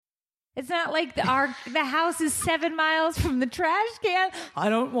It's not like the house is 7 miles from the trash can. I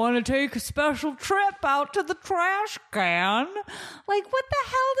don't want to take a special trip out to the trash can. Like, what the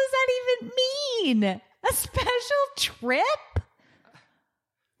hell does that even mean? A special trip?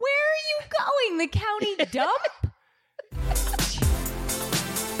 Where are you going? The county dump?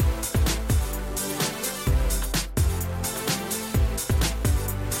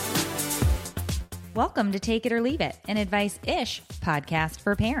 Welcome to Take It or Leave It, an advice-ish podcast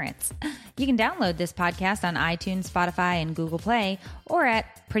for parents. You can download this podcast on iTunes, Spotify, and Google Play, or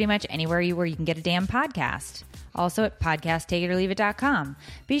at pretty much anywhere where you can get a damn podcast. Also at podcasttakeitoleaveit.com.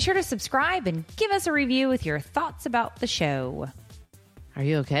 Be sure to subscribe and give us a review with your thoughts about the show. Are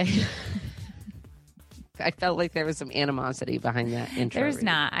you okay? I felt like there was some animosity behind that intro. There's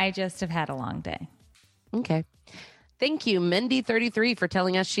not. I just have had a long day. Okay. Thank you, Mendy33, for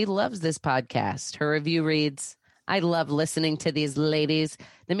telling us she loves this podcast. Her review reads, I love listening to these ladies.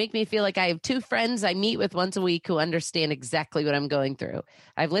 They make me feel like I have two friends I meet with once a week who understand exactly what I'm going through.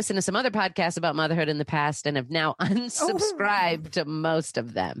 I've listened to some other podcasts about motherhood in the past and have now unsubscribed to most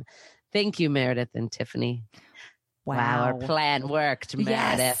of them. Thank you, Meredith and Tiffany. Wow, our plan worked,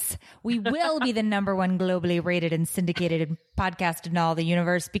 Meredith. Yes, we will be the number one globally rated and syndicated and podcast in all the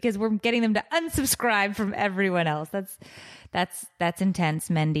universe because we're getting them to unsubscribe from everyone else. That's intense,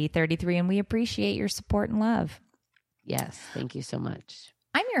 Mendy33, and we appreciate your support and love. Yes, thank you so much.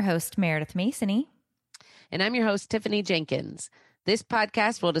 I'm your host, Meredith Masony. And I'm your host, Tiffany Jenkins. This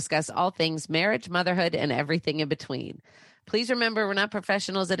podcast will discuss all things marriage, motherhood, and everything in between. Please remember, we're not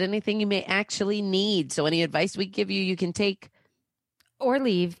professionals at anything you may actually need. So any advice we give you, you can take or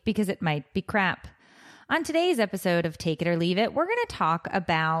leave because it might be crap. On today's episode of Take It or Leave It, we're going to talk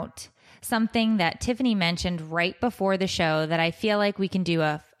about something that Tiffany mentioned right before the show that I feel like we can do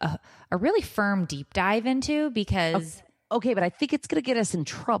a really firm deep dive into because... Okay, but I think it's going to get us in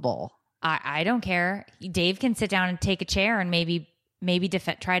trouble. I don't care. Dave can sit down and take a chair and maybe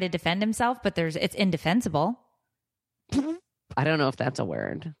try to defend himself, but it's indefensible. I don't know if that's a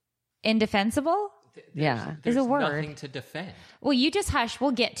word. Indefensible? Yeah. Is a word. Nothing to defend. Well, you just hush.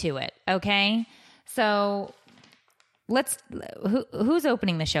 We'll get to it. Okay. So who's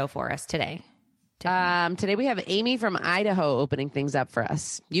opening the show for us today? Today we have Amy from Idaho opening things up for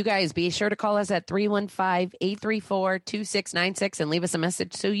us. You guys be sure to call us at 315-834-2696 and leave us a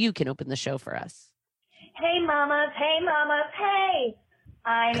message so you can open the show for us. Hey mamas, hey.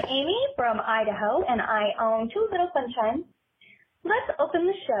 I'm Amy from Idaho, and I own two little sunshines. Let's open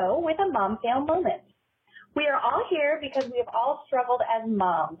the show with a mom fail moment. We are all here because we have all struggled as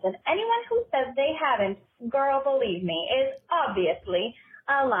moms, and anyone who says they haven't, girl, believe me, is obviously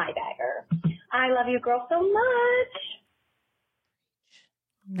a liebagger. I love you, girl, so much.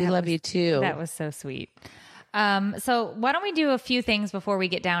 We love you, too. That was so sweet. So why don't we do a few things before we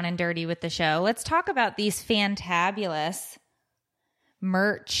get down and dirty with the show? Let's talk about these fantabulous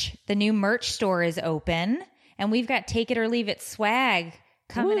merch. The new merch store is open, and we've got Take It or Leave It swag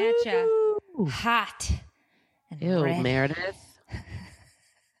coming at you hot and Ew, red. Meredith.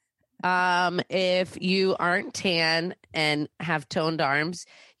 If you aren't tan and have toned arms,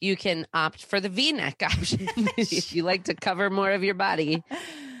 you can opt for the V-neck option. If you like to cover more of your body,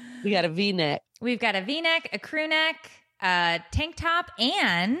 we got a V-neck. We've got a V-neck, a crew neck, a tank top,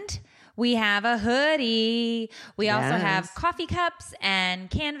 and we have a hoodie. We also have coffee cups and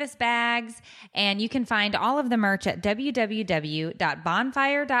canvas bags. And you can find all of the merch at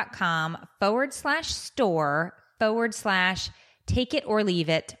www.bonfire.com/store/take it or leave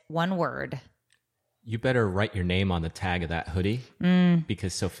it, one word. You better write your name on the tag of that hoodie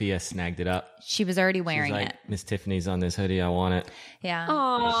because Sophia snagged it up. She was already wearing She's like, it. Miss Tiffany's on this hoodie. I want it. Yeah. She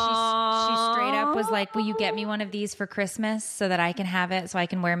straight up was like, will you get me one of these for Christmas so that I can have it so I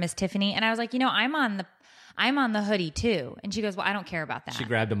can wear Miss Tiffany? And I was like, I'm on the hoodie too. And she goes, well, I don't care about that. She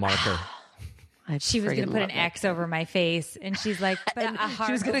grabbed a marker. She was going to put an X over my face. And she's like, but a heart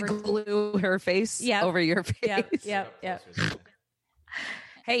she was going to glue her face over your face. Yep.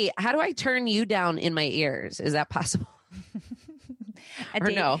 Hey, how do I turn you down in my ears? Is that possible?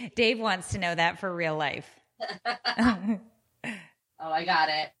 No? Dave wants to know that for real life. Oh, I got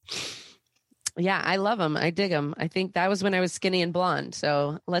it. Yeah, I love them. I dig them. I think that was when I was skinny and blonde.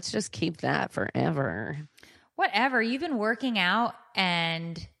 So let's just keep that forever. Whatever. You've been working out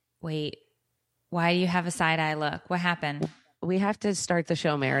and wait, why do you have a side eye look? What happened? We have to start the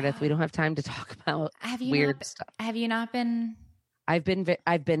show, Meredith. We don't have time to talk about weird stuff. Have you not been? I've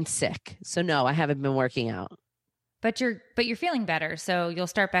been sick. So no, I haven't been working out. But you're feeling better, so you'll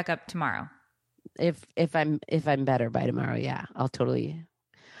start back up tomorrow. If I'm better by tomorrow, yeah, I'll totally.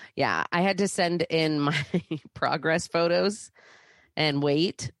 Yeah, I had to send in my progress photos and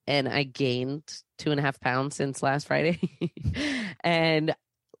weight, and I gained 2.5 pounds since last Friday. And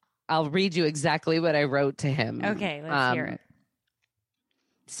I'll read you exactly what I wrote to him. Okay, let's hear it.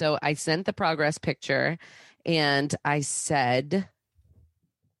 So I sent the progress picture, and I said,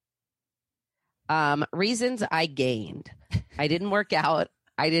 reasons I gained. I didn't work out.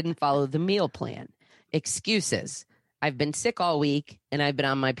 I didn't follow the meal plan. Excuses. I've been sick all week and I've been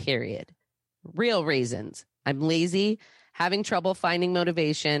on my period. Real reasons. I'm lazy, having trouble finding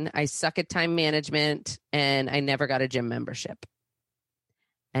motivation. I suck at time management, and I never got a gym membership.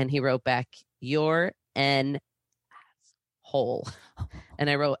 And he wrote back, "You're an asshole." And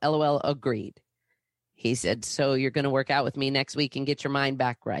I wrote, "LOL, agreed." He said, "So you're going to work out with me next week and get your mind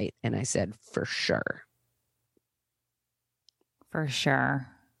back right?" And I said, "For sure." For sure.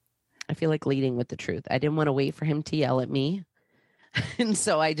 I feel like leading with the truth. I didn't want to wait for him to yell at me. And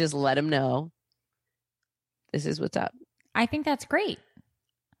so I just let him know, this is what's up. I think that's great.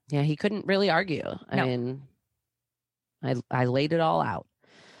 Yeah, he couldn't really argue. I mean, I laid it all out.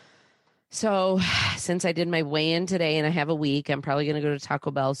 So since I did my weigh-in today and I have a week, I'm probably going to go to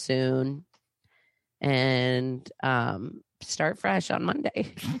Taco Bell soon and start fresh on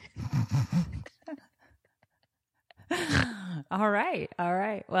Monday. All right.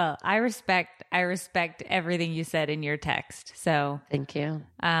 Well, I respect everything you said in your text. So Thank you.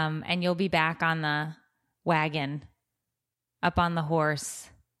 And you'll be back on the wagon, up on the horse,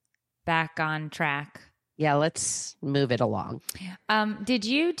 back on track. Yeah, let's move it along. Did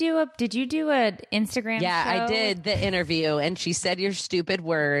you do an Instagram show? I did the interview, and she said your stupid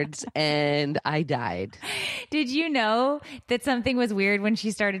words, and I died. Did you know that something was weird when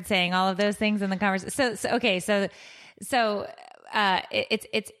she started saying all of those things in the conversation? So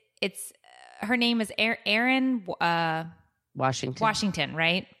it's her name is Erin Washington,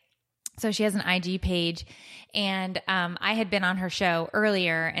 right? So she has an IG page, and I had been on her show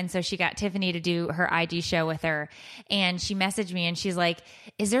earlier, and so she got Tiffany to do her IG show with her, and she messaged me, and she's like,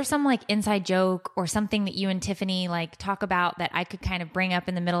 "Is there some like inside joke or something that you and Tiffany like talk about that I could kind of bring up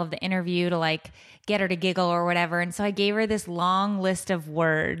in the middle of the interview to like get her to giggle or whatever?" And so I gave her this long list of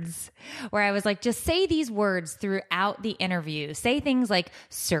words where I was like, just say these words throughout the interview. Say things like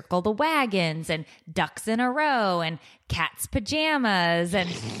circle the wagons and ducks in a row and cat's pajamas and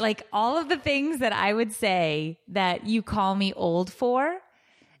like all of the things that I would say that you call me old for.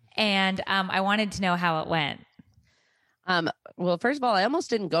 And I wanted to know how it went. Well, first of all, I almost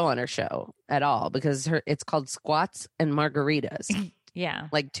didn't go on her show at all because it's called Squats and Margaritas. Yeah.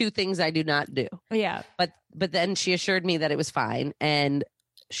 Like two things I do not do. Yeah. But then she assured me that it was fine, and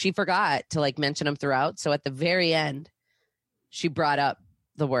she forgot to like mention them throughout. So at the very end, she brought up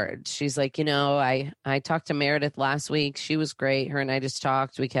the words. She's like, I talked to Meredith last week. She was great. Her and I just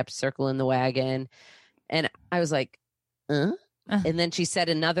talked. We kept circling the wagon. And I was like, And then she said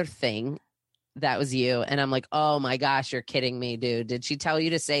another thing that was you. And I'm like, oh my gosh, you're kidding me, dude. Did she tell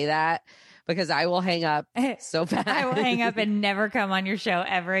you to say that? Because I will hang up so fast. I will hang up and never come on your show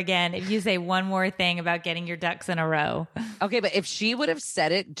ever again if you say one more thing about getting your ducks in a row. Okay, but if she would have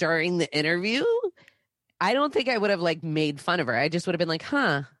said it during the interview, I don't think I would have like made fun of her. I just would have been like,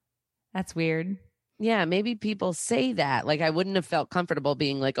 huh. That's weird. Yeah, maybe people say that. Like I wouldn't have felt comfortable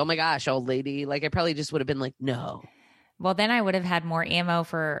being like, oh my gosh, old lady. Like I probably just would have been like, no. Well, then I would have had more ammo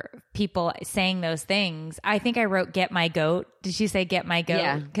for people saying those things. I think I wrote "get my goat." Did she say "get my goat"?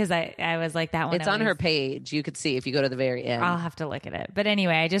 Yeah. Because I was like that one. It's on her page. You could see if you go to the very end. I'll have to look at it. But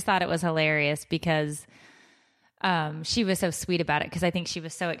anyway, I just thought it was hilarious because she was so sweet about it because I think she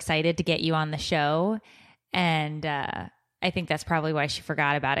was so excited to get you on the show. And I think that's probably why she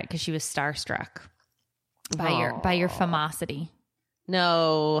forgot about it because she was starstruck by your famosity.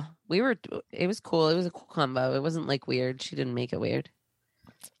 No, it was cool. It was a cool combo. It wasn't like weird. She didn't make it weird.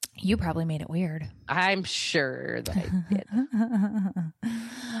 You probably made it weird. I'm sure that I did.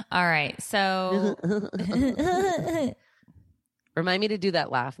 All right. So remind me to do that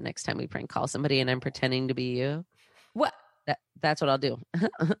laugh next time we prank call somebody and I'm pretending to be you. What? That's what I'll do.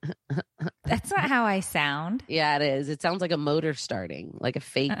 That's not how I sound. Yeah, it is. It sounds like a motor starting, like a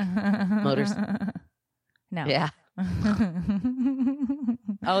fake motor. No. Yeah.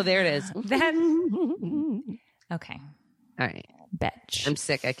 Oh, there it is. Okay. All right. Betch. I'm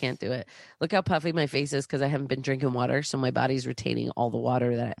sick. I can't do it. Look how puffy my face is because I haven't been drinking water. So my body's retaining all the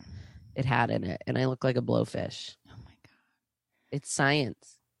water that it had in it. And I look like a blowfish. Oh my God. It's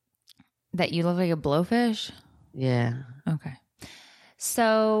science. That you look like a blowfish? Yeah. Okay.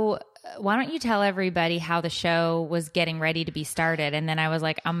 So why don't you tell everybody how the show was getting ready to be started? And then I was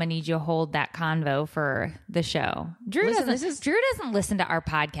like, I'm going to need you to hold that convo for the show. Drew doesn't listen to our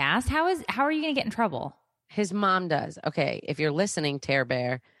podcast. How are you going to get in trouble? His mom does. Okay, if you're listening, Tear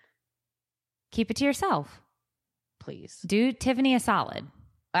Bear, Keep it to yourself. please. Do Tiffany a solid.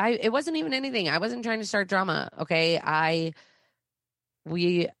 It wasn't even anything. I wasn't trying to start drama. Okay,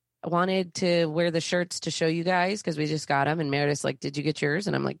 we wanted to wear the shirts to show you guys because we just got them, and Meredith's like, "Did you get yours?"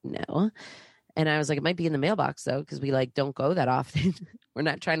 And I'm like, "No." And I was like, "It might be in the mailbox though, because we like don't go that often. We're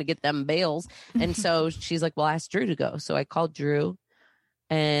not trying to get them bales." And so she's like, "Well, ask Drew to go." So I called Drew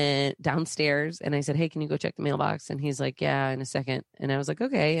and downstairs, and I said, "Hey, can you go check the mailbox?" And he's like, "Yeah, in a second." And I was like,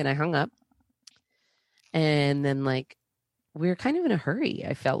 "Okay," and I hung up. And then like we were kind of in a hurry,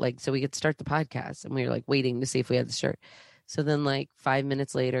 I felt like, so we could start the podcast, and we were like waiting to see if we had the shirt. So then like 5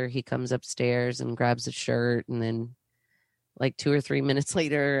 minutes later, he comes upstairs and grabs the shirt, and then like 2 or 3 minutes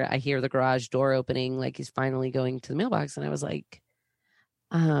later, I hear the garage door opening, like he's finally going to the mailbox. And I was like,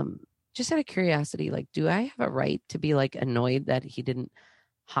 just out of curiosity, like, do I have a right to be like annoyed that he didn't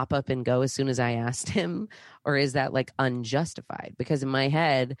hop up and go as soon as I asked him? Or is that like unjustified? Because in my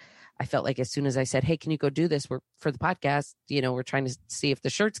head, I felt like as soon as I said, "Hey, can you go do this? We're for the podcast, we're trying to see if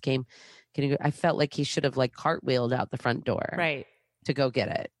the shirts came. Can you go?" I felt like he should have like cartwheeled out the front door Right. to go get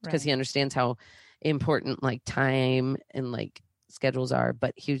it, because he understands how important like time and like schedules are,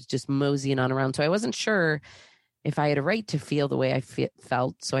 but he was just moseying on around. So I wasn't sure if I had a right to feel the way I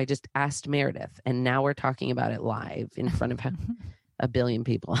felt. So I just asked Meredith, and now we're talking about it live in front of a billion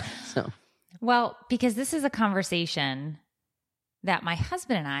people. So, Well, because this is a conversation that my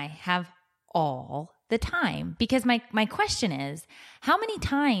husband and I have all the time. Because my question is, how many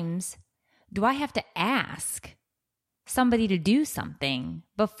times do I have to ask somebody to do something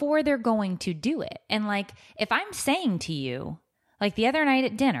before they're going to do it? And like, if I'm saying to you, like the other night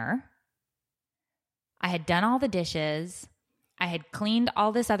at dinner, I had done all the dishes, I had cleaned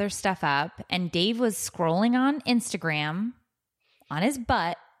all this other stuff up, and Dave was scrolling on Instagram on his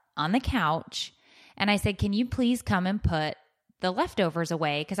butt on the couch. And I said, "Can you please come and put the leftovers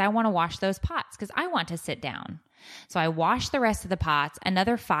away? Because I want to wash those pots because I want to sit down." So I washed the rest of the pots.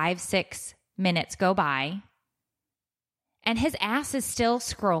 Another 5-6 minutes go by, and his ass is still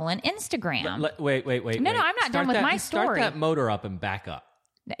scrolling Instagram. Wait. No, I'm not done with my Start story. that motor up and back up.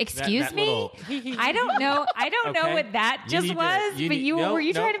 Excuse that me? little- I don't know. I don't know Okay. what that You just need to- was, you but need- you no, were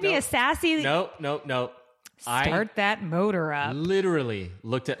you no, trying to be no. a sassy? No. Start that motor up. Literally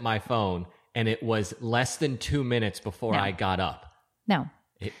looked at my phone, and it was less than 2 minutes before No. I got up. No.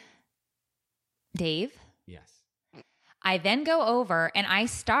 It- Dave, Yes. I then go over and I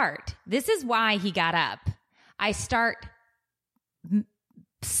start. This is why he got up. I start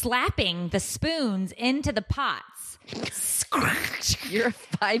slapping the spoons into the pots. you're a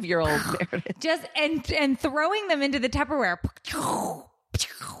 5-year-old, Meredith. Just and throwing them into the Tupperware.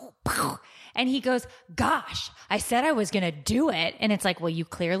 And he goes, "Gosh, I said I was going to do it." And it's like, "Well, you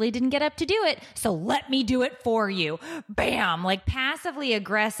clearly didn't get up to do it, so let me do it for you." Bam, like passively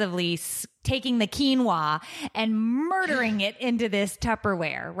aggressively taking the quinoa and murdering it into this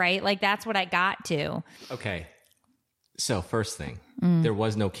Tupperware, right? Like that's what I got to. Okay. So first thing, there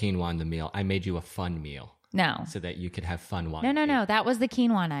was no quinoa in the meal. I made you a fun meal No. so that you could have fun while No. That was the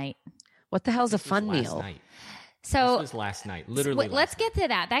quinoa night. What the hell's a This was fun last Oh. meal? night. So This was last night. Literally. let's last get to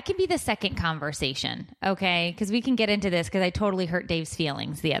that. That can be the second conversation, okay? Because we can get into this because I totally hurt Dave's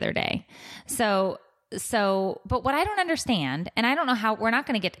feelings the other day. So, but what I don't understand, and I don't know how, we're not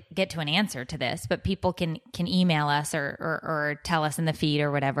going to get to an answer to this, but people can email us or tell us in the feed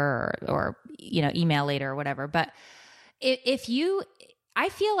or whatever, or email later or whatever. But I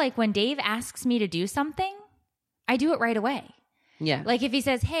feel like when Dave asks me to do something, I do it right away. Yeah. Like if he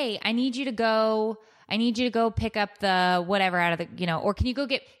says, "Hey, I need you to go pick up the whatever out of the, or can you go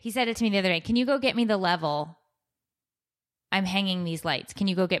he said it to me the other day, "Can you go get me the level? I'm hanging these lights. Can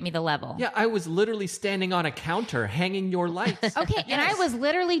you go get me the level?" Yeah, I was literally standing on a counter hanging your lights. Okay. And I was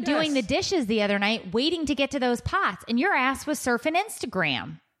literally doing the dishes the other night, waiting to get to those pots, and your ass was surfing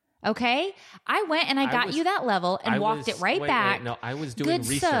Instagram. Okay. I went and I got you that level and walked it right back. No, I was doing "Good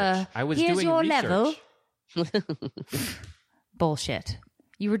research. sir, I was here's doing your research. level." Bullshit.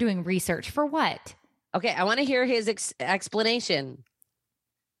 You were doing research for what? Okay, I want to hear his explanation.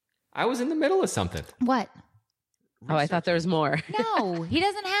 I was in the middle of something. What? Oh, I thought there was more. No, he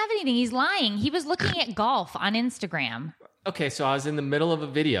doesn't have anything. He's lying. He was looking at golf on Instagram. Okay, so I was in the middle of a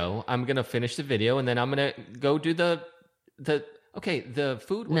video. I'm gonna finish the video, and then I'm gonna go do the. Okay, the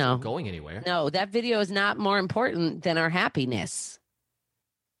food wasn't going anywhere. No, that video is not more important than our happiness.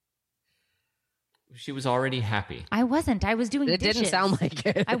 She was already happy. I wasn't. I was doing dishes. It didn't sound like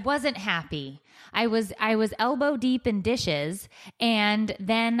it. I wasn't happy. I was elbow deep in dishes, and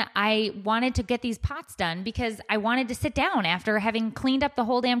then I wanted to get these pots done because I wanted to sit down after having cleaned up the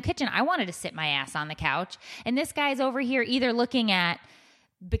whole damn kitchen. I wanted to sit my ass on the couch, and this guy's over here either looking at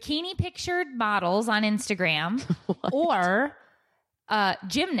bikini pictured models on Instagram or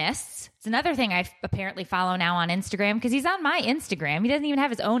gymnasts. It's another thing I apparently follow now on Instagram because he's on my Instagram. He doesn't even have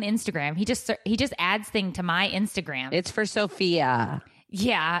his own Instagram. He just adds thing to my Instagram. It's for Sophia.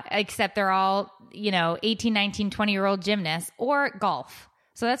 Yeah, except they're all, 18, 19, 20-year-old gymnasts or golf.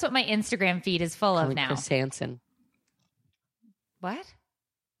 So that's what my Instagram feed is full of now. Chris Hansen. What?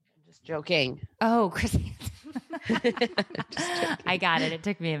 I'm just joking. Oh, Chris Hansen. I got it. It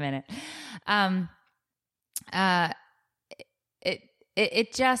took me a minute.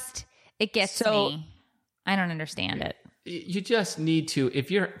 It gets me. I don't understand it. You just need to, if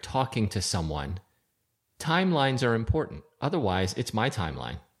you're talking to someone, timelines are important. Otherwise, it's my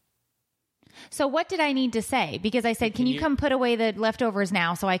timeline. So what did I need to say? Because I said, can you come put away the leftovers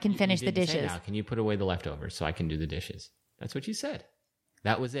now so I can finish the dishes? Now, can you put away the leftovers so I can do the dishes? That's what you said.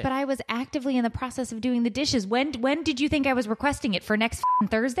 That was it. But I was actively in the process of doing the dishes. When did you think I was requesting it for next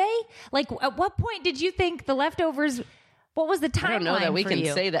Thursday? Like, at what point did you think the leftovers... What was the timeline? I don't know that we can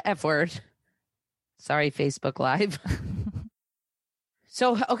say the F word. Sorry, Facebook Live.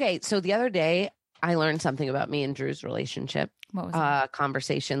 So the other day I learned something about me and Drew's relationship. What was that?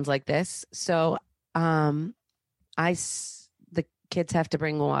 Conversations like this. So the kids have to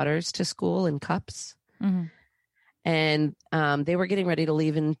bring waters to school in cups. Mm-hmm. And they were getting ready to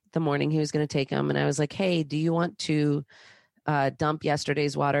leave in the morning. He was going to take them. And I was like, hey, do you want to dump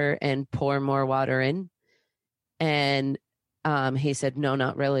yesterday's water and pour more water in? And he said, no,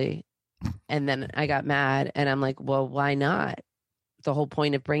 not really. And then I got mad and I'm like, well, why not? The whole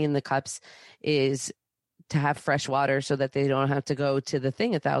point of bringing the cups is to have fresh water so that they don't have to go to the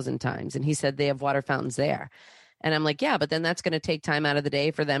thing 1,000 times. And he said they have water fountains there. And I'm like, yeah, but then that's going to take time out of the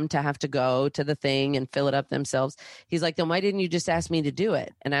day for them to have to go to the thing and fill it up themselves. He's like, then why didn't you just ask me to do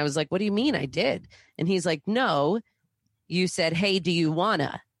it? And I was like, what do you mean I did? And he's like, no, you said, hey, do you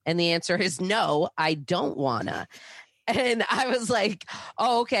wanna? And the answer is no, I don't wanna. And I was like,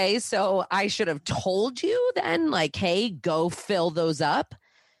 oh, okay, so I should have told you then, like, hey, go fill those up.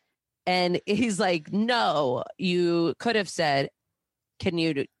 And he's like, no, you could have said, can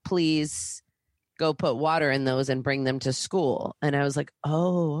you please go put water in those and bring them to school? And I was like,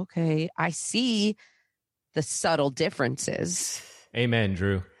 oh, okay, I see the subtle differences. Amen,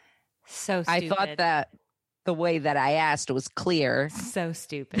 Drew. So stupid. I thought that the way that I asked was clear. So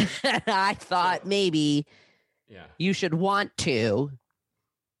stupid. I thought maybe you should want to,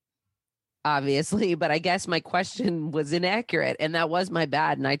 obviously, but I guess my question was inaccurate and that was my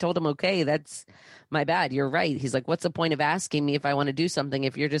bad. And I told him, okay, that's my bad. You're right. He's like, what's the point of asking me if I want to do something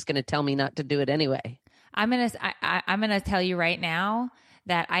if you're just going to tell me not to do it anyway? I'm gonna tell you right now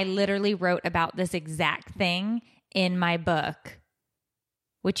that I literally wrote about this exact thing in my book,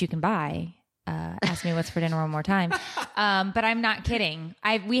 which you can buy. Ask me what's for dinner one more time. But I'm not kidding.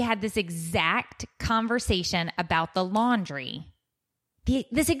 We had this exact conversation about the laundry.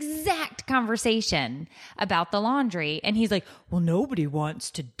 This exact conversation about the laundry. And he's like, well, nobody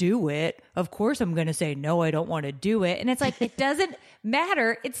wants to do it. Of course I'm going to say, no, I don't want to do it. And it's like, it doesn't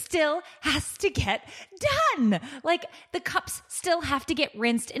matter. It still has to get done. Like the cups still have to get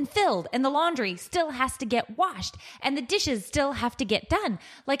rinsed and filled and the laundry still has to get washed and the dishes still have to get done.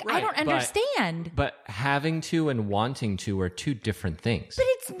 Like, right, I don't understand. But having to and wanting to are two different things. But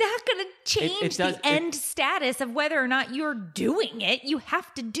it's not going to change the end status of whether or not you're doing it. You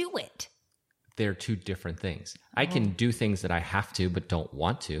have to do it. They're two different things. I can do things that I have to but don't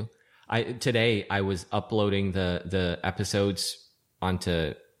want to. Today I was uploading the episodes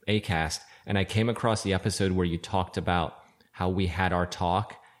onto Acast and I came across the episode where you talked about how we had our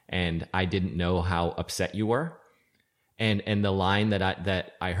talk and I didn't know how upset you were. And the line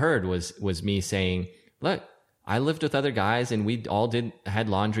that I heard was me saying, look, I lived with other guys and we all had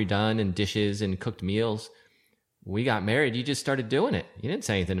laundry done and dishes and cooked meals. We got married. You just started doing it. You didn't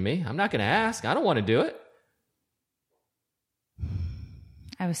say anything to me. I'm not going to ask. I don't want to do it.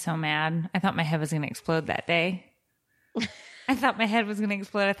 I was so mad. I thought my head was going to explode that day. I thought my head was going to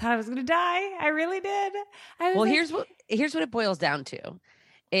explode. I thought I was going to die. I really did. Here's what it boils down to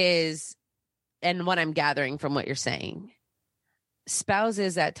is, and what I'm gathering from what you're saying,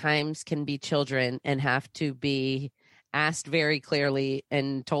 spouses at times can be children and have to be asked very clearly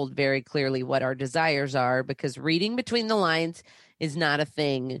and told very clearly what our desires are, because reading between the lines is not a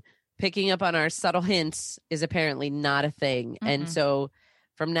thing. Picking up on our subtle hints is apparently not a thing. Mm-hmm. And so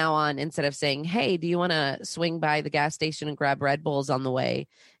from now on, instead of saying, hey, do you want to swing by the gas station and grab Red Bulls on the way,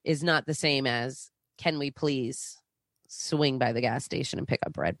 is not the same as, can we please swing by the gas station and pick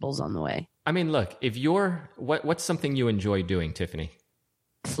up Red Bulls on the way? I mean, look, if what's something you enjoy doing, Tiffany?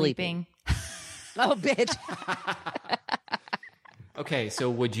 Sleeping. Oh, bitch. Okay, so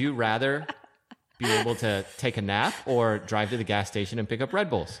would you rather be able to take a nap or drive to the gas station and pick up Red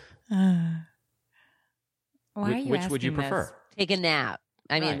Bulls? Why are you Which would you asking prefer? this? Take a nap.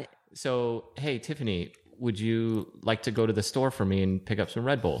 I mean, Right. So, hey, Tiffany, would you like to go to the store for me and pick up some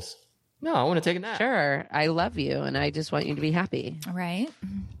Red Bulls? No, I want to take a nap. sure, I love you and I just want you to be happy. Right?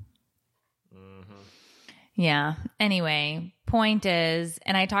 Yeah. Anyway, point is,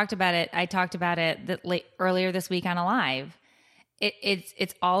 and I talked about it earlier this week on a live.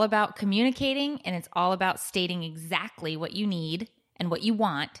 It's all about communicating, and it's all about stating exactly what you need and what you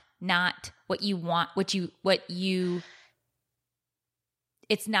want, not what you want,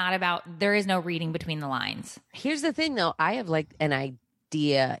 it's not about, there is no reading between the lines. Here's the thing, though. I have like an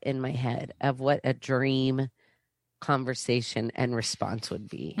idea in my head of what a dream conversation and response would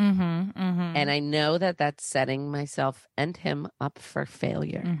be. And I know that that's setting myself and him up for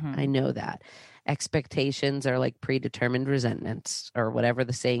failure. I know that. Expectations are like predetermined resentments or whatever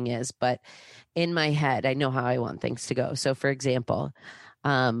the saying is. But in my head, I know how I want things to go. So, for example,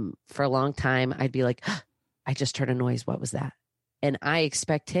 for a long time, I'd be like, I just heard a noise. What was that? And I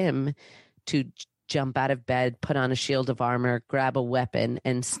expect him to jump out of bed, put on a shield of armor, grab a weapon,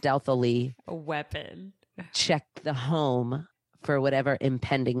 and stealthily check the home for whatever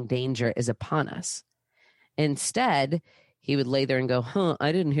impending danger is upon us. Instead, he would lay there and go,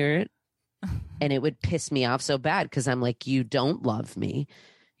 I didn't hear it. And it would piss me off so bad because I'm like, you don't love me.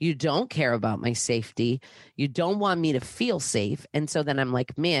 You don't care about my safety. You don't want me to feel safe. And so then I'm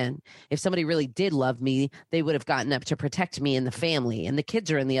like, man, if somebody really did love me, they would have gotten up to protect me and the family. And the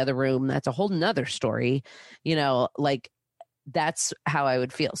kids are in the other room. That's a whole nother story. You know, like that's how I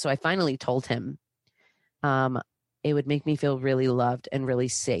would feel. So I finally told him, it would make me feel really loved and really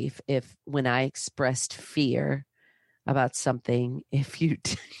safe if when I expressed fear about something, if you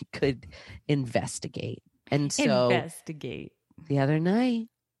could investigate. And so the other night,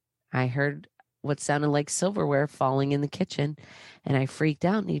 I heard what sounded like silverware falling in the kitchen, and I freaked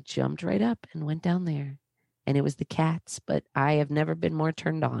out, and he jumped right up and went down there. And it was the cats, but I have never been more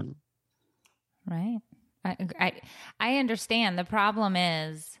turned on. Right. I understand. The problem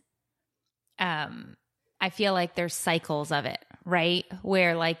is, I feel like there's cycles of it, right?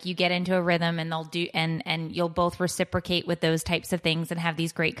 Where like you get into a rhythm and they'll do, and you'll both reciprocate with those types of things and have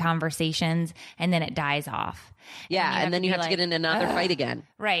these great conversations, and then it dies off. Yeah. And then you have to get in another fight again.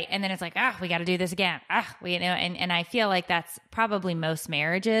 Right. And then it's like, we got to do this again. And I feel like that's probably most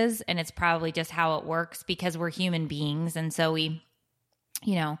marriages, and it's probably just how it works because we're human beings. And so we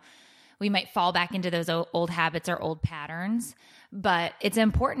might fall back into those old habits or old patterns, but it's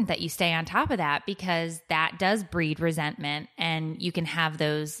important that you stay on top of that because that does breed resentment, and you can have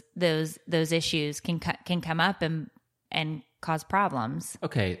those issues can come up and cause problems.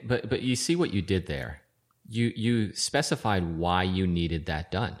 Okay, but you see what you did there. You specified why you needed that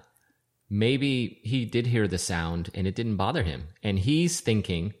done. Maybe he did hear the sound and it didn't bother him, and he's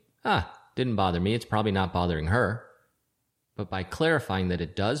thinking, didn't bother me. It's probably not bothering her. But by clarifying that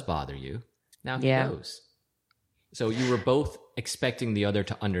it does bother you, now he knows. So you were both expecting the other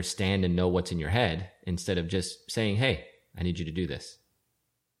to understand and know what's in your head instead of just saying, hey, I need you to do this.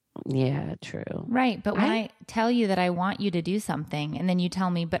 Yeah, true. Right. But when I tell you that I want you to do something and then you tell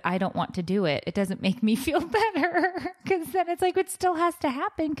me, but I don't want to do it, it doesn't make me feel better because then it's like, it still has to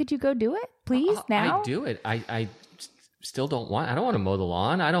happen. Could you go do it, please, now? I do it. I still don't want to mow the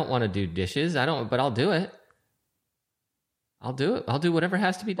lawn. I don't want to do dishes. But I'll do it. I'll do it. I'll do whatever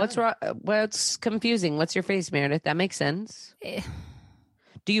has to be done. What's wrong? What's confusing? What's your face, Meredith? That makes sense.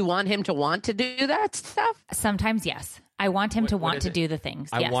 Do you want him to want to do that stuff? Sometimes, yes. I want him to want to do the things.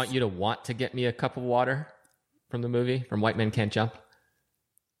 I yes. want you to want to get me a cup of water from the movie, from White Men Can't Jump.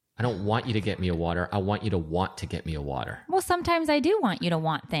 I don't want you to get me a water. I want you to want to get me a water. Well, sometimes I do want you to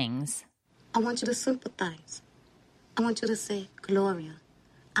want things. I want you to sympathize. I want you to say, Gloria,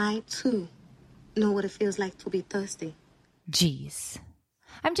 I too know what it feels like to be thirsty. Jeez.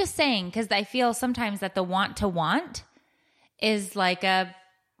 I'm just saying, because I feel sometimes that the want to want is like a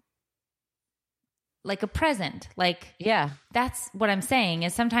present. Like, yeah, that's what I'm saying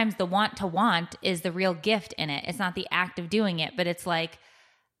is sometimes the want to want is the real gift in it. It's not the act of doing it, but it's like,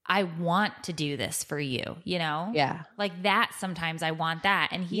 I want to do this for you, you know? Yeah. Like that, sometimes I want that.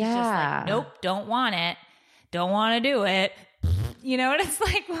 And he's just like, nope, don't want it. Don't want to do it. You know? And it's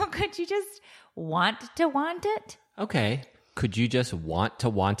like, well, could you just want to want it? Okay. could you just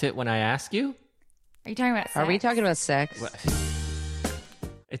want it when I ask you? Are you talking about sex? Are we talking about sex?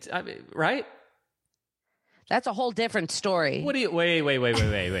 It's right. That's a whole different story. What do you?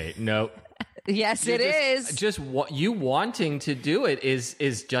 Wait. No. Yes, it is. Just what you wanting to do it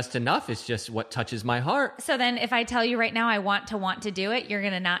is just enough. It's just what touches my heart. So then if I tell you right now I want to do it, you're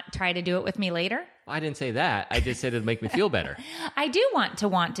going to not try to do it with me later? I didn't say that. I just said it'd make me feel better. I do want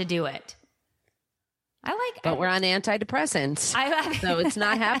to do it. But we're on antidepressants, so it's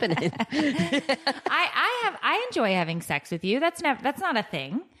not happening. I enjoy having sex with you. That's not a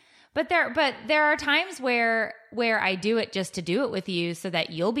thing. But there are times where I do it just to do it with you so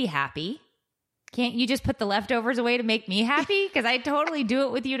that you'll be happy. Can't you just put the leftovers away to make me happy? Because I totally do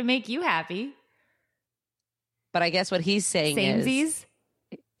it with you to make you happy. But I guess what he's saying is Samesies?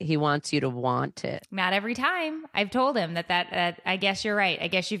 he wants you to want it. Not every time. I've told him that I guess you're right. I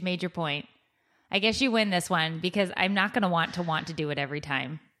guess you've made your point. I guess you win this one because I'm not going to want to do it every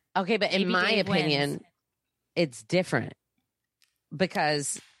time. Okay, but in Maybe my Dave opinion, wins. it's different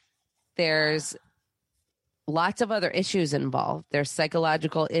because there's lots of other issues involved. There's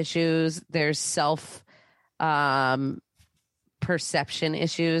psychological issues. There's self perception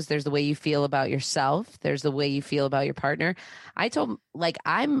issues. There's the way you feel about yourself. There's the way you feel about your partner.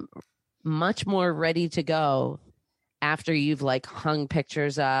 I'm much more ready to go after you've like hung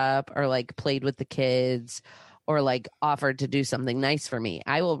pictures up or like played with the kids or like offered to do something nice for me.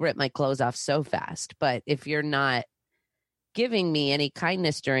 I will rip my clothes off so fast. But if you're not giving me any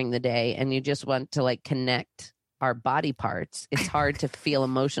kindness during the day and you just want to like connect our body parts, it's hard to feel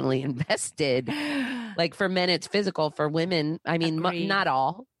emotionally invested. Like for men, it's physical. For women, I mean, not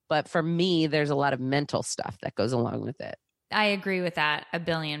all, but for me, there's a lot of mental stuff that goes along with it. I agree with that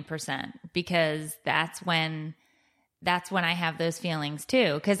 1,000,000,000% because that's when I have those feelings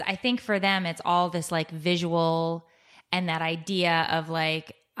too. Because I think for them, it's all this like visual and that idea of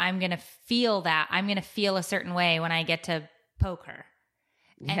like, I'm going to feel that. I'm going to feel a certain way when I get to poke her.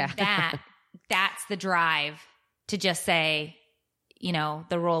 And that's the drive to just say, you know,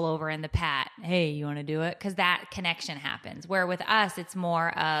 the rollover and the pat. Hey, you want to do it? Because that connection happens. Where with us, it's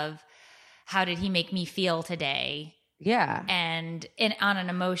more of how did he make me feel today? Yeah. And on an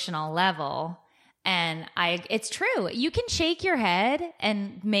emotional level. And it's true. You can shake your head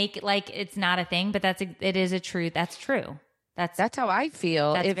and make like it's not a thing, but it is a truth. That's true. That's how I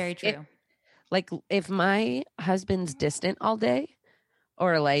feel. That's very true. If my husband's distant all day,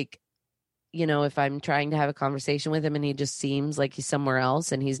 or like, you know, if I'm trying to have a conversation with him and he just seems like he's somewhere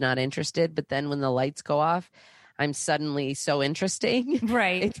else and he's not interested, but then when the lights go off, I'm suddenly so interesting.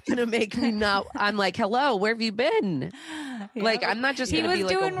 Right. It's going to make me I'm like, hello, where have you been? Yeah. Like, I'm not just going to be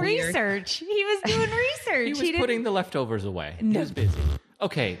like doing research. He was doing research. He was putting the leftovers away. No. He was busy.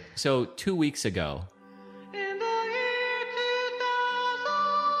 Okay. So 2 weeks ago,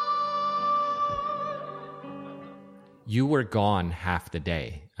 you were gone half the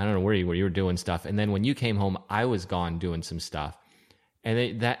day. I don't know where you were. You were doing stuff. And then when you came home, I was gone doing some stuff.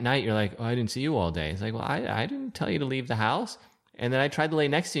 And that night, you're like, oh, I didn't see you all day. It's like, well, I didn't tell you to leave the house. And then I tried to lay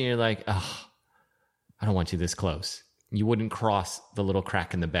next to you, and you're like, oh, I don't want you this close. You wouldn't cross the little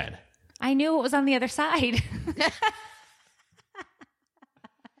crack in the bed. I knew it was on the other side.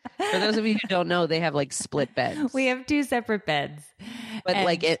 For those of you who don't know, they have like split beds. We have 2 separate beds. But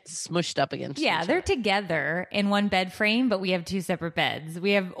like it's smushed up against each other. They're together in one bed frame, but we have 2 separate beds.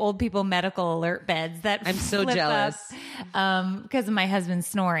 We have old people medical alert beds that I'm so jealous because of my husband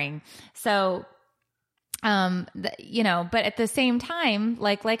snoring. So, you know, but at the same time,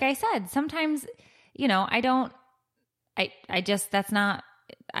 like I said, sometimes, you know, I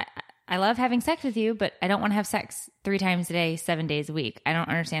love having sex with you, but I don't want to have sex 3 times a day, 7 days a week. I don't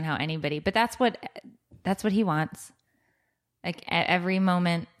understand how anybody, but that's what he wants. Like at every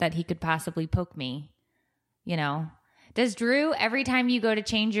moment that he could possibly poke me, you know. Does Drew, every time you go to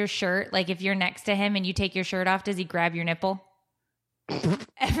change your shirt, like if you're next to him and you take your shirt off, does he grab your nipple?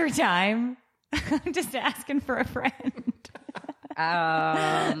 Every time? I'm just asking for a friend.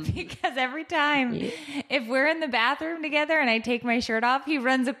 Because every time if we're in the bathroom together and I take my shirt off, he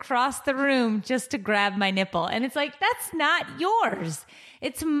runs across the room just to grab my nipple. And it's like, that's not yours.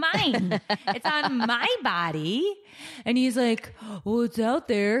 It's mine. It's on my body. And he's like, well, it's out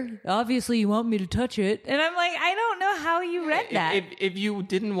there. Obviously you want me to touch it. And I'm like, I don't know how you read that. If you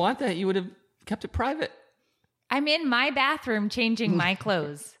didn't want that, you would have kept it private. I'm in my bathroom changing my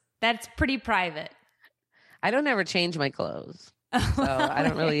clothes. That's pretty private. I don't ever change my clothes. So I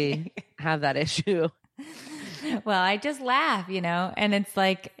don't really have that issue. Well, I just laugh, you know, and it's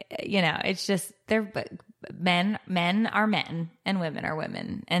like, you know, it's just men are men and women are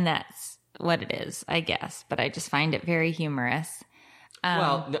women. And what it is, I guess. But I just find it very humorous.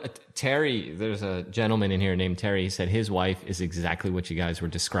 Terry, there's a gentleman in here named Terry. He said his wife is exactly what you guys were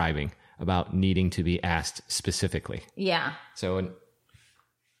describing about needing to be asked specifically. Yeah. So,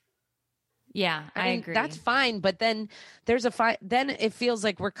 yeah, I mean, agree. That's fine, but then there's then it feels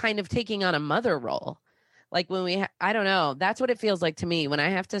like we're kind of taking on a mother role. Like when I don't know, that's what it feels like to me when I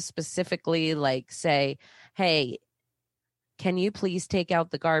have to specifically like say, "Hey, can you please take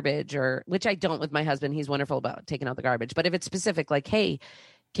out the garbage?" Or which I don't with my husband. He's wonderful about taking out the garbage. But if it's specific, like, "Hey,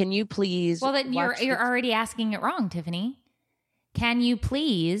 can you please?" Well, then you're already asking it wrong, Tiffany. Can you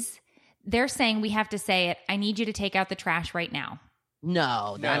please? They're saying we have to say it. I need you to take out the trash right now.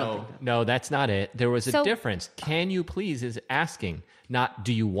 No, I don't think that. No, that's not it. There was a difference. Can you please is asking, not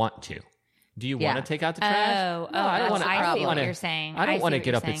do you want to. Do you want to take out the trash? I don't want to. I see what you're saying. I don't want to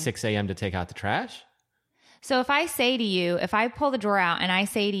get up at 6 a.m. to take out the trash. So if I say to you, if I pull the drawer out and I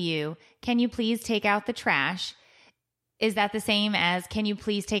say to you, can you please take out the trash? Is that the same as, can you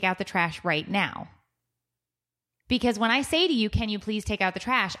please take out the trash right now? Because when I say to you, can you please take out the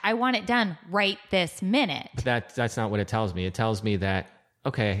trash? I want it done right this minute. But that's not what it tells me. It tells me that,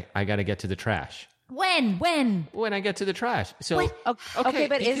 okay, I got to get to the trash. When? When I get to the trash. So okay,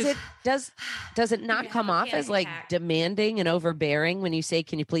 but does it not come off as like demanding and overbearing when you say,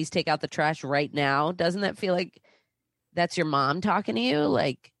 "Can you please take out the trash right now?" Doesn't that feel like that's your mom talking to you?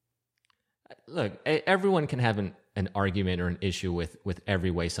 Like, look, everyone can have an argument or an issue with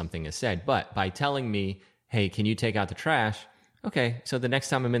every way something is said, but by telling me, "Hey, can you take out the trash?" Okay, so the next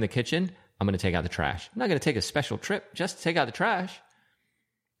time I'm in the kitchen, I'm going to take out the trash. I'm not going to take a special trip just to take out the trash.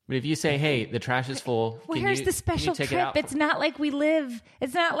 But if you say, "Hey, the trash is full," where's the special trip? It's not like we live.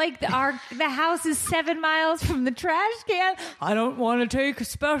 It's not like the house is 7 miles from the trash can. I don't want to take a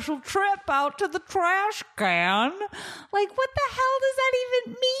special trip out to the trash can. Like, what the hell does that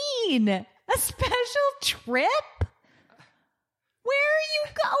even mean? A special trip? Where are you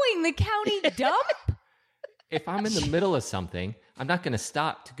going? The county dump? If I'm in the middle of something, I'm not going to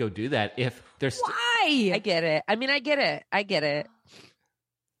stop to go do that. If there's why? I get it. I mean, I get it.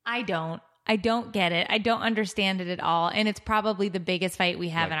 I don't get it. I don't understand it at all. And it's probably the biggest fight we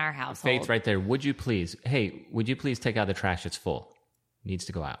have in our household. Fate's right there. Would you please take out the trash? It's full. Needs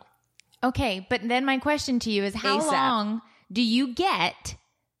to go out. Okay. But then my question to you is, how ASAP. long do you get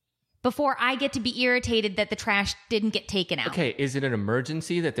before I get to be irritated that the trash didn't get taken out? Okay. Is it an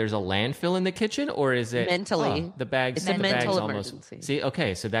emergency that there's a landfill in the kitchen, or is it mentally? The bags. It's a mental almost emergency. See.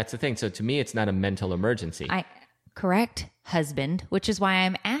 Okay. So that's the thing. So to me, it's not a mental emergency. Correct, husband, which is why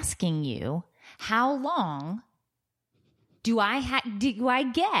I'm asking you, how long do I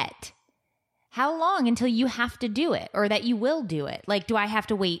get? How long until you have to do it or that you will do it? Like, do I have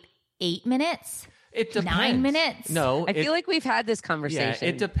to wait 8 minutes? It depends. 9 minutes? No. I feel like we've had this conversation. Yeah,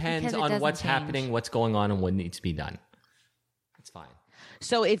 it depends Because it on doesn't what's change. happening, what's going on, and what needs to be done. It's fine.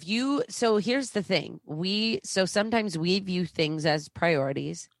 So here's the thing. Sometimes we view things as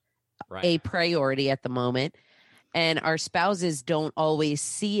priorities, Right. a priority at the moment, and our spouses don't always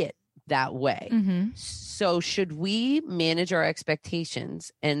see it that way. Mm-hmm. So should we manage our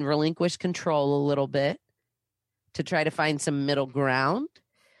expectations and relinquish control a little bit to try to find some middle ground?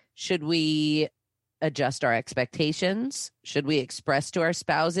 Should we adjust our expectations? Should we express to our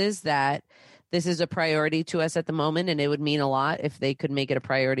spouses that this is a priority to us at the moment and it would mean a lot if they could make it a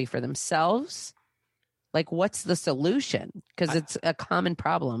priority for themselves? Like, what's the solution? Because it's a common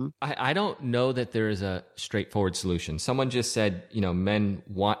problem. I don't know that there is a straightforward solution. Someone just said, men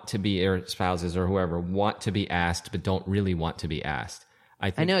want to be, or spouses or whoever want to be asked, but don't really want to be asked.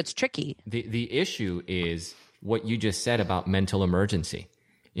 I know it's tricky. The issue is what you just said about mental emergency.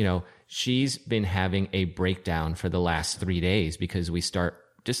 She's been having a breakdown for the last 3 days because we start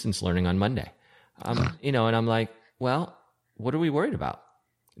distance learning on Monday. And I'm like, well, what are we worried about?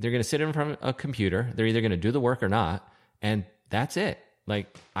 They're going to sit in front of a computer. They're either going to do the work or not. And that's it.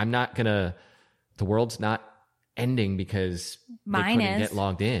 Like, the world's not ending because they couldn't get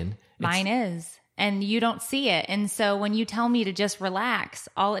logged in. Mine is. And you don't see it. And so when you tell me to just relax,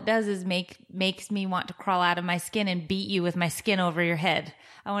 all it does is makes me want to crawl out of my skin and beat you with my skin over your head.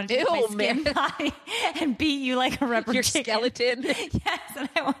 I want to take my skin high and beat you like a rubber Your chicken. skeleton. Yes. And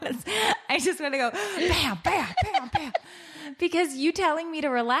I just want to go bam, bam, bam, bam. Because you telling me to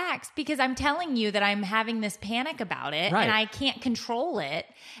relax, because I'm telling you that I'm having this panic about it Right. and I can't control it.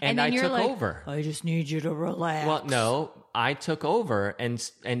 And then I you're took like, over. I just need you to relax. Well, no, I took over and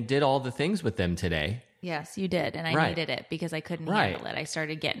did all the things with them today. Yes, you did. And I Right. needed it because I couldn't Right. handle it. I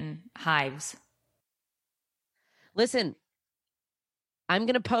started getting hives. Listen, I'm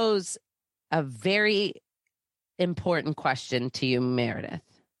going to pose a very important question to you, Meredith.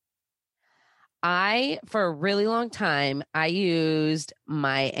 For a really long time, I used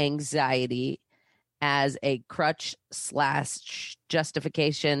my anxiety as a crutch /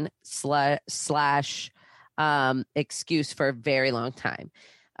 justification / excuse for a very long time.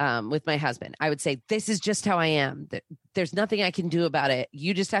 With my husband, I would say, this is just how I am. There's nothing I can do about it.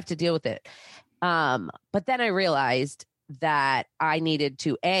 You just have to deal with it. But then I realized that I needed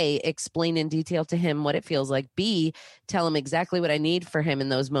to A, explain in detail to him what it feels like, B, tell him exactly what I need for him in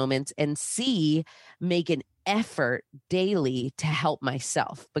those moments, and C, make an effort daily to help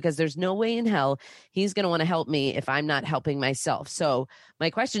myself, because there's no way in hell he's going to want to help me if I'm not helping myself. So my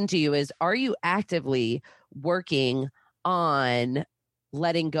question to you is, are you actively working on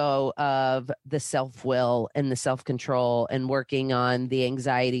letting go of the self-will and the self-control and working on the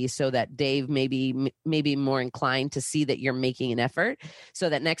anxiety so that Dave may be more inclined to see that you're making an effort, so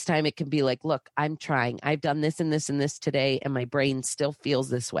that next time it can be like, look, I'm trying. I've done this and this and this today, and my brain still feels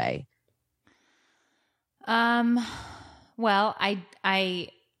this way. Well, I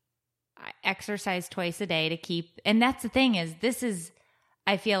exercise twice a day to keep, and that's the thing is,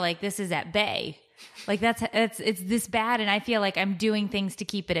 I feel like this is at bay. Like it's this bad. And I feel like I'm doing things to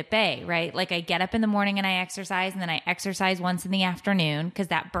keep it at bay, right? Like I get up in the morning and I exercise, and then I exercise once in the afternoon, because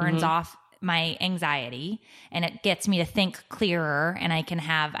that burns off my anxiety and it gets me to think clearer, and I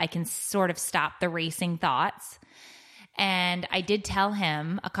can sort of stop the racing thoughts. And I did tell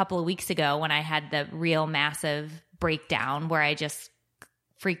him a couple of weeks ago, when I had the real massive breakdown where I just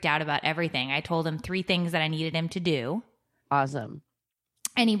freaked out about everything, I told him 3 things that I needed him to do. Awesome.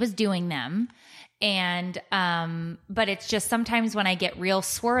 And he was doing them. And, but it's just sometimes when I get real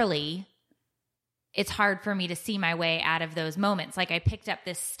swirly, it's hard for me to see my way out of those moments. Like I picked up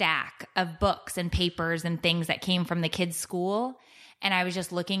this stack of books and papers and things that came from the kids' school, and I was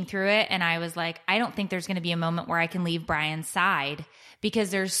just looking through it, and I was like, I don't think there's going to be a moment where I can leave Brian's side,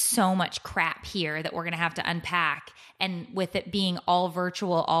 because there's so much crap here that we're going to have to unpack. And with it being all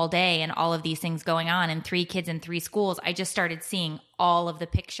virtual all day and all of these things going on, and 3 kids in 3 schools, I just started seeing all of the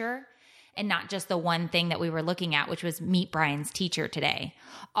picture, and not just the one thing that we were looking at, which was meet Brian's teacher today.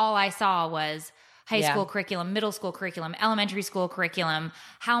 All I saw was high school curriculum, middle school curriculum, elementary school curriculum.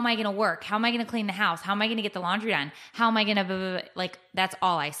 How am I going to work? How am I going to clean the house? How am I going to get the laundry done? How am I going to, like, that's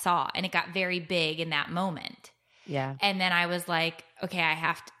all I saw. And it got very big in that moment. Yeah. And then I was like, okay, I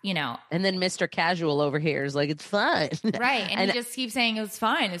have to, And then Mr. Casual over here is like, it's fine. Right. And he just keeps saying, it's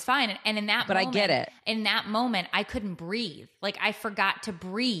fine. It's fine. And in that moment, I get it. In that moment, I couldn't breathe. Like I forgot to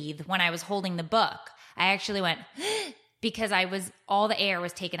breathe when I was holding the book. I actually went, because all the air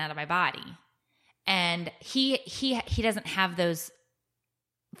was taken out of my body. And he doesn't have those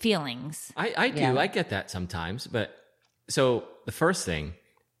feelings. I do. Yeah. I get that sometimes. But so the first thing,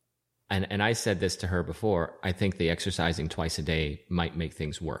 and I said this to her before, I think the exercising twice a day might make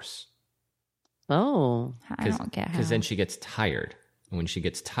things worse. Oh. I don't get how. Because then she gets tired. And when she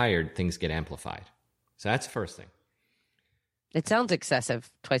gets tired, things get amplified. So that's the first thing. It sounds excessive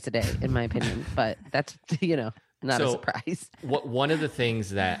twice a day, in my opinion. But that's, not a surprise. One of the things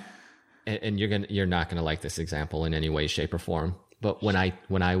that, and you're not gonna like this example in any way, shape, or form, but when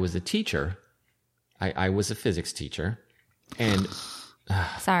I was a teacher, I was a physics teacher, and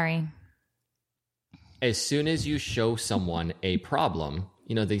sorry. As soon as you show someone a problem,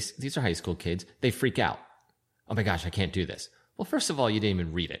 these are high school kids, they freak out. Oh my gosh, I can't do this. Well, first of all, you didn't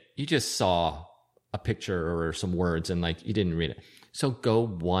even read it. You just saw a picture or some words and you didn't read it. So go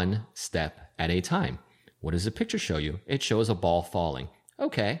one step at a time. What does the picture show you? It shows a ball falling.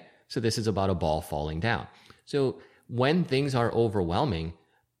 Okay, so this is about a ball falling down. So when things are overwhelming,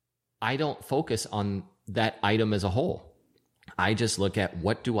 I don't focus on that item as a whole. I just look at,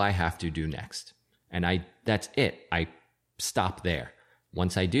 what do I have to do next? And that's it. I stop there.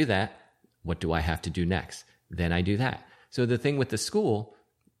 Once I do that, what do I have to do next? Then I do that. So the thing with the school,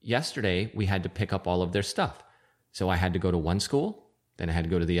 yesterday we had to pick up all of their stuff. So I had to go to one school, then I had to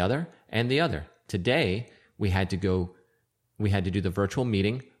go to the other and the other. Today we had to do the virtual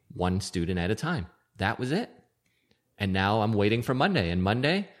meeting, one student at a time. That was it. And now I'm waiting for Monday, and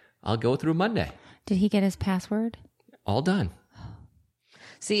Monday I'll go through Monday. Did he get his password? All done.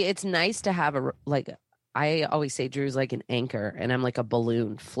 See, it's nice to have I always say Drew's like an anchor, and I'm like a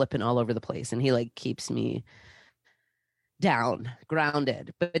balloon flipping all over the place, and he keeps me down,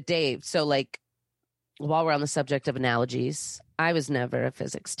 grounded. But Dave, so while we're on the subject of analogies, I was never a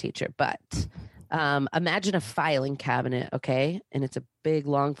physics teacher, but imagine a filing cabinet, okay? And it's a big,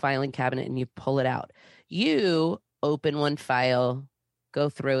 long filing cabinet, and you pull it out. You open one file, go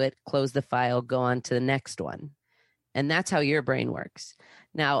through it, close the file, go on to the next one. And that's how your brain works.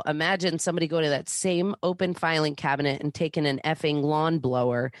 Now, imagine somebody go to that same open filing cabinet and taking an effing lawn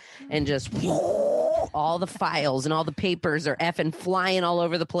blower and just all the files and all the papers are effing flying all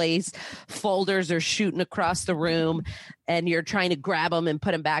over the place. Folders are shooting across the room and you're trying to grab them and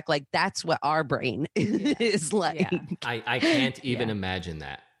put them back. Like, that's what our brain is like. Yeah. I can't even imagine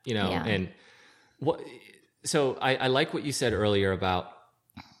that, and what, so I like what you said earlier about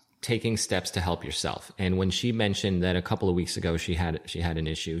taking steps to help yourself. And when she mentioned that a couple of weeks ago she had an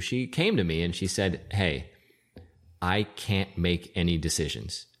issue, she came to me and she said, "Hey, I can't make any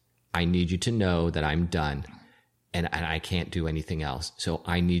decisions. I need you to know that I'm done and I can't do anything else. So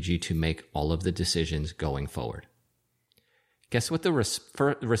I need you to make all of the decisions going forward." Guess what the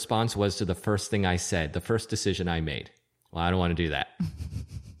response was to the first thing I said, the first decision I made? "Well, I don't want to do that."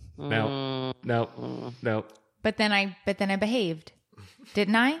 No. But then I behaved,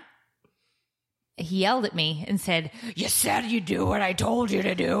 didn't I? He yelled at me and said, "You said you'd do what I told you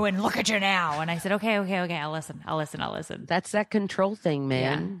to do, and look at you now." And I said, okay, I'll listen. That's that control thing,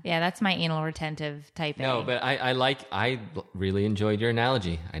 man. Yeah, that's my anal retentive type A. No, but I really enjoyed your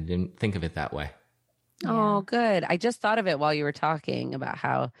analogy. I didn't think of it that way. Oh, good. I just thought of it while you were talking about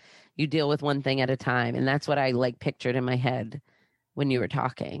how you deal with one thing at a time. And that's what I pictured in my head when you were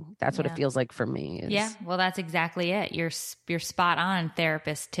talking. That's what it feels like for me. Yeah, well, that's exactly it. You're spot on,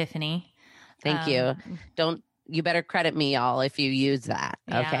 therapist Tiffany. Thank you. You better credit me, y'all, if you use that.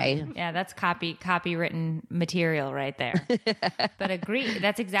 Okay. Yeah, that's copywritten material right there. But agree,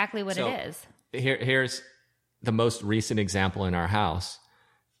 that's exactly what it is. Here's the most recent example in our house.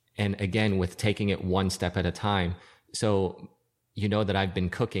 And again, with taking it one step at a time. So, you know that I've been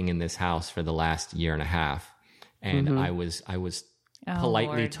cooking in this house for the last year and a half. And I was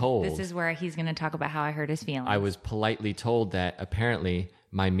politely told. This is where he's going to talk about how I hurt his feelings. I was politely told that apparently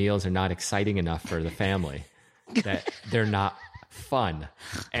my meals are not exciting enough for the family, that they're not fun.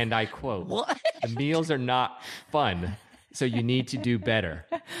 And I quote, "What? The meals are not fun, so you need to do better."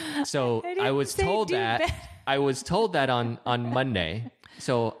 So I was told that on Monday.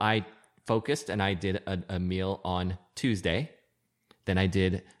 So I focused and I did a meal on Tuesday. Then I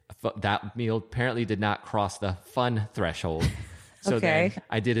did that meal apparently did not cross the fun threshold. So then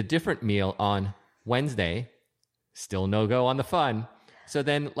I did a different meal on Wednesday. Still no go on the fun. So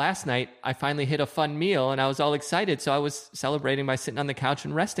then last night I finally hit a fun meal and I was all excited. So I was celebrating by sitting on the couch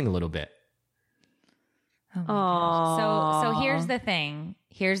and resting a little bit. Oh, so here's the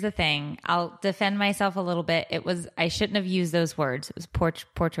thing. I'll defend myself a little bit. I shouldn't have used those words. It was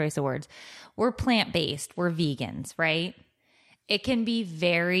poor choice of words. We're plant-based. We're vegans, right? It can be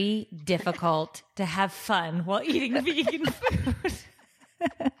very difficult to have fun while eating vegan food.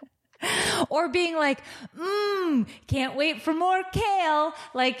 Or being like, can't wait for more kale.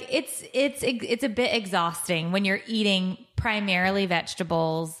 Like it's a bit exhausting when you're eating primarily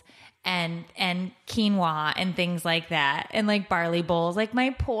vegetables and quinoa and things like that, and like barley bowls. Like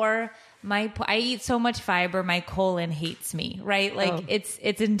I eat so much fiber, my colon hates me, right? Like it's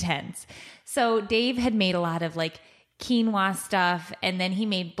intense. So Dave had made a lot of like quinoa stuff, and then he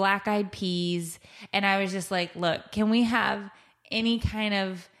made black-eyed peas, and I was just like, look, can we have any kind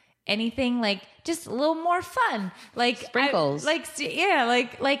of anything like just a little more fun, like sprinkles, and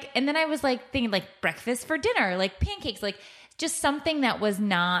then I was like thinking like breakfast for dinner, like pancakes, like just something that was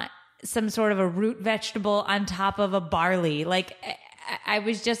not some sort of a root vegetable on top of a barley. Like it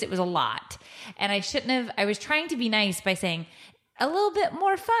was a lot, and I was trying to be nice by saying a little bit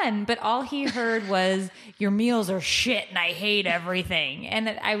more fun, but all he heard was your meals are shit and I hate everything. And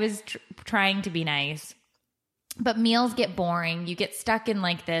I was trying to be nice. But meals get boring. You get stuck in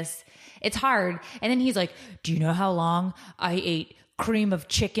like this. It's hard. And then he's like, "Do you know how long I ate cream of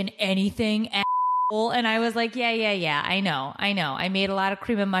chicken anything, asshole?" And I was like, yeah. I know. I made a lot of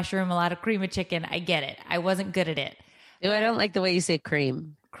cream of mushroom, a lot of cream of chicken. I get it. I wasn't good at it. Ew, I don't like the way you say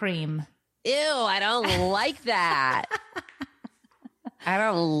cream. Cream. Ew, I don't like that. I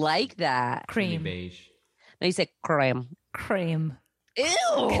don't like that. Cream. Beige. No, you say cream. Cream.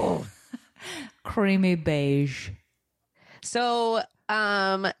 Ew. Creamy beige. So,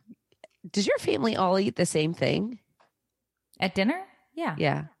 does your family all eat the same thing? At dinner? Yeah.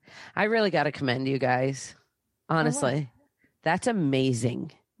 Yeah. I really got to commend you guys. Honestly. That's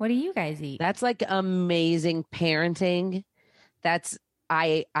amazing. What do you guys eat? That's like amazing parenting.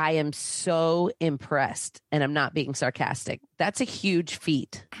 I am so impressed, and I'm not being sarcastic. That's a huge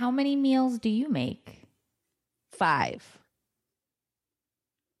feat. How many meals do you make? 5.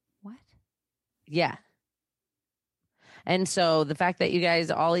 What? Yeah. And so the fact that you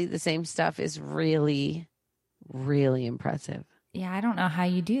guys all eat the same stuff is really, really impressive. Yeah, I don't know how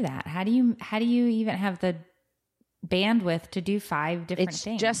you do that. How do you even have the bandwidth to do 5 different It's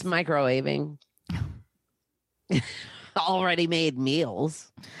things. just microwaving already made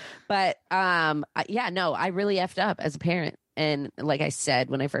meals. But I really effed up as a parent. And like I said,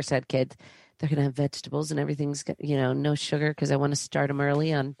 when I first had kids, they're going to have vegetables and everything's, no sugar because I want to start them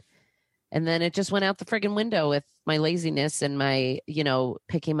early on. And then it just went out the friggin' window with my laziness and my,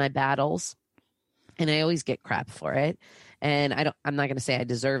 picking my battles. And I always get crap for it. And I'm not going to say I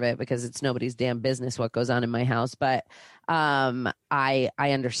deserve it because it's nobody's damn business what goes on in my house. But I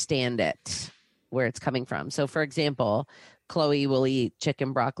understand it, where it's coming from. So, for example, Chloe will eat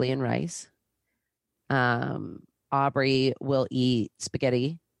chicken, broccoli, and rice. Aubrey will eat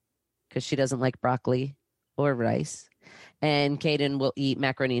spaghetti because she doesn't like broccoli or rice. And Caden will eat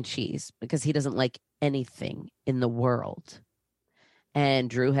macaroni and cheese because he doesn't like anything in the world. And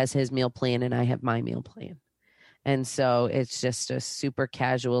Drew has his meal plan and I have my meal plan. And so it's just a super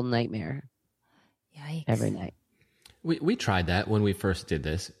casual nightmare. Yikes. Every night. We tried that when we first did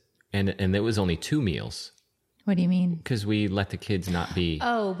this, and it was only 2 meals What do you mean? because we let the kids not be.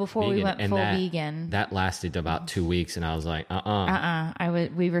 Oh, before we vegan, went and full that, vegan. That lasted about 2 weeks, and I was like,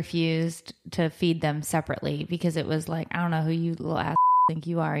 We refused to feed them separately because it was like, I don't know who you little ass think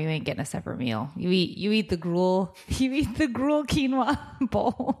you are. You ain't getting a separate meal. You eat the gruel. You eat the gruel quinoa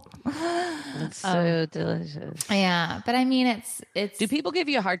bowl. It's so delicious. Yeah, but I mean, it's. Do people give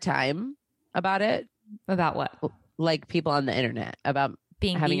you a hard time about it? About what? Like people on the internet about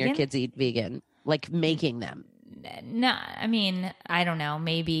Being having vegan? your kids eat vegan, like making them. No, I mean, I don't know.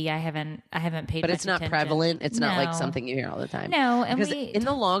 Maybe I haven't paid. But much it's not attention. prevalent. It's not like No. something you hear all the time. No, and because we in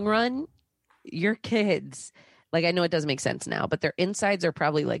the long run, your kids, like, I know it doesn't make sense now, but their insides are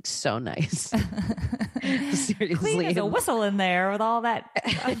probably like so nice. Seriously, clean as a whistle in there with all that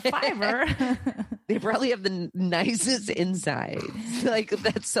fiber. they probably have the nicest insides. Like,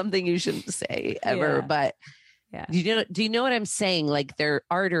 that's something you shouldn't say ever. Yeah. But Yeah. do you know what I'm saying? Like, their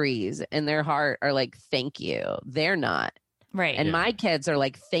arteries and their heart are like, thank you. They're not. Right. And Yeah. my kids are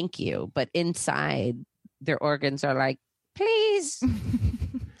like, thank you. But inside, their organs are like, please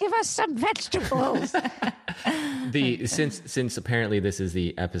give us some vegetables. Since apparently this is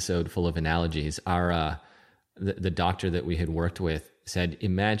the episode full of analogies, our the doctor that we had worked with said,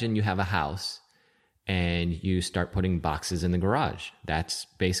 imagine you have a house and you start putting boxes in the garage. That's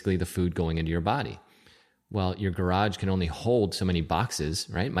basically the food going into your body. Well, your garage can only hold so many boxes,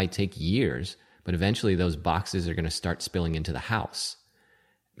 right? It might take years, but eventually those boxes are going to start spilling into the house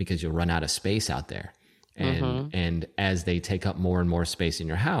because you'll run out of space out there. And as they take up more and more space in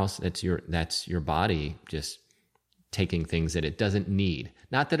your house, that's your body just taking things that it doesn't need.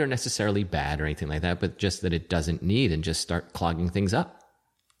 Not that are necessarily bad or anything like that, but just that it doesn't need and just start clogging things up.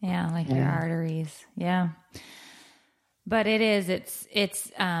 Yeah, like your arteries. Yeah. But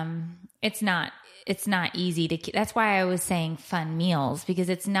it's not easy to, that's why I was saying fun meals, because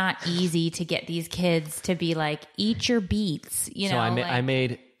it's not easy to get these kids to be like, eat your beets, So I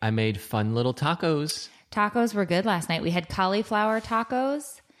made fun little tacos. Tacos were good last night. We had cauliflower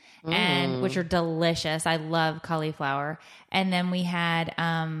tacos, and which are delicious. I love cauliflower. And then we had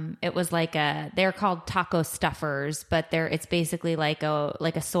it was like they're called taco stuffers, but it's basically like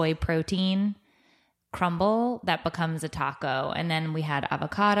a soy protein crumble that becomes a taco. And then we had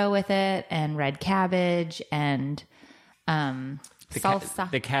avocado with it and red cabbage and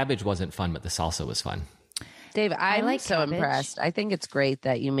salsa. The cabbage wasn't fun, but the salsa was fun. Dave, I'm like so cabbage. impressed. I think it's great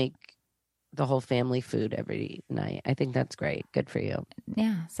that you make the whole family food every night. I think that's great. Good for you.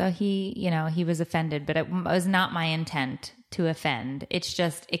 Yeah. So he was offended, but it was not my intent to offend. It's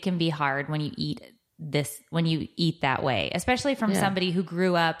just, it can be hard when you eat that way, especially from somebody who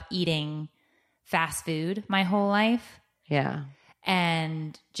grew up eating fast food my whole life. Yeah.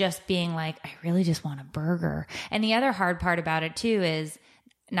 And just being like, I really just want a burger. And the other hard part about it too is,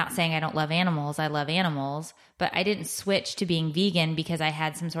 not saying I don't love animals. I love animals, but I didn't switch to being vegan because I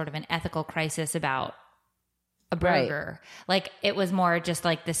had some sort of an ethical crisis about a burger. Right. Like, it was more just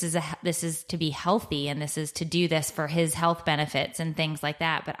like, this is to be healthy and this is to do this for his health benefits and things like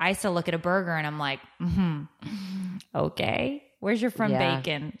that. But I still look at a burger and I'm like, okay, where's your from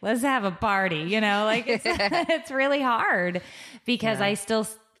bacon? Let's have a party. Like it's really hard because I still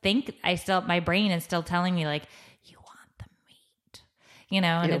think my brain is still telling me like,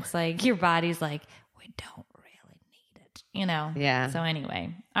 and it's like your body's like, we don't really need it, Yeah. So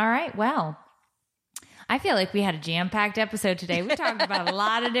anyway, all right. Well, I feel like we had a jam-packed episode today. We talked about a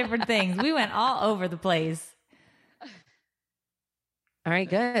lot of different things. We went all over the place. All right,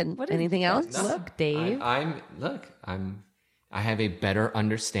 good. Anything else? No. Look, Dave. I have a better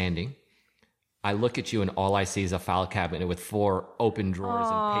understanding. I look at you and all I see is a file cabinet with 4 open drawers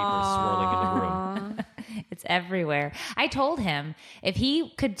and papers swirling in the room. It's everywhere. I told him if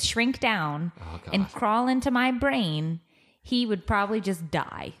he could shrink down and crawl into my brain, he would probably just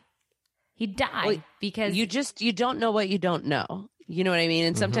die. He'd die because you don't know what you don't know. You know what I mean?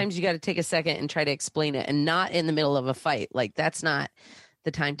 And sometimes you got to take a second and try to explain it, and not in the middle of a fight. Like, that's not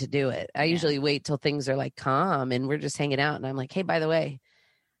the time to do it. I usually wait till things are like calm and we're just hanging out. And I'm like, hey, by the way,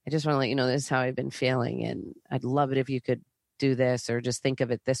 I just want to let you know this is how I've been feeling. And I'd love it if you could do this or just think of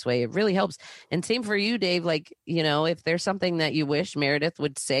it this way. It really helps. And same for you, Dave. Like, you know, if there's something that you wish Meredith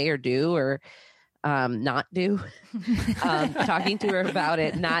would say or do or not do, talking to her about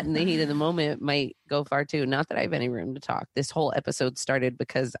it, not in the heat of the moment, might go far too. Not that I have any room to talk. This whole episode started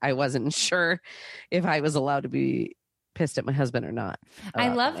because I wasn't sure if I was allowed to be pissed at my husband or not. I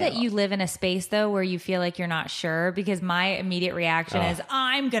love that you live in a space though where you feel like you're not sure, because my immediate reaction is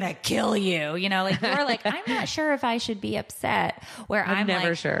I'm gonna kill you. You know, like you're like, I'm not sure if I should be upset. Where I'm never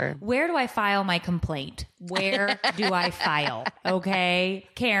like, sure. Where do I file my complaint? Where do I file? Okay,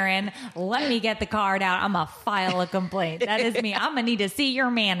 Karen, let me get the card out. I'm gonna file a complaint. That is me. I'm gonna need to see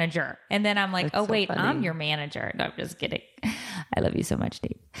your manager. And then I'm like, That's oh so wait, funny. I'm your manager. No, I'm just kidding. I love you so much,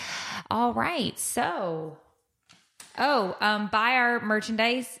 Dave. All right, so buy our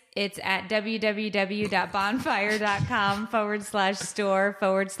merchandise. It's at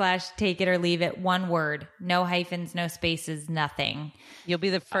www.bonfire.com/store/take it or leave it. One word, no hyphens, no spaces, nothing. You'll be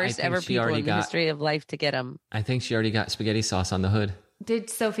the first think ever she people already in the got- history of life to get them. I think she already got spaghetti sauce on the hood.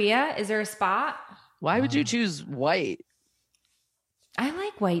 Did Sophia? Is there a spot? Why would you choose white? I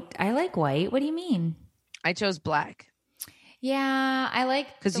like white. I like white. What do you mean? I chose black. Yeah, I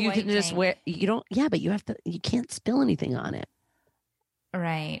like Because the you white can just tank. wear, you don't, yeah, but you can't spill anything on it.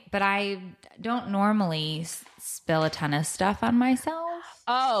 Right, but I don't normally spill a ton of stuff on myself.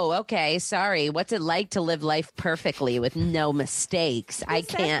 Oh, okay. Sorry. What's it like to live life perfectly with no mistakes? I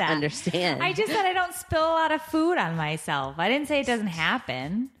said can't that? understand. I just said I don't spill a lot of food on myself. I didn't say it doesn't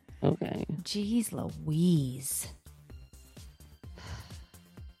happen. Okay. Jeez Louise.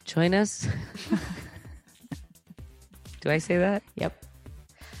 Join us. Do I say that? Yep.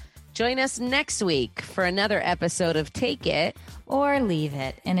 Join us next week for another episode of Take It. Or leave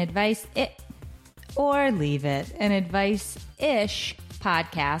it. An advice-ish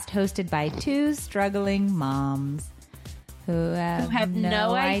podcast hosted by two struggling moms who have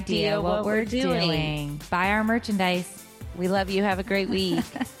no idea what we're doing. Buy our merchandise. We love you. Have a great week.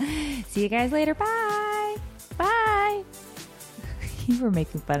 See you guys later. Bye. Bye. You were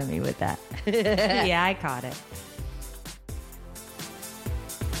making fun of me with that. Yeah, I caught it.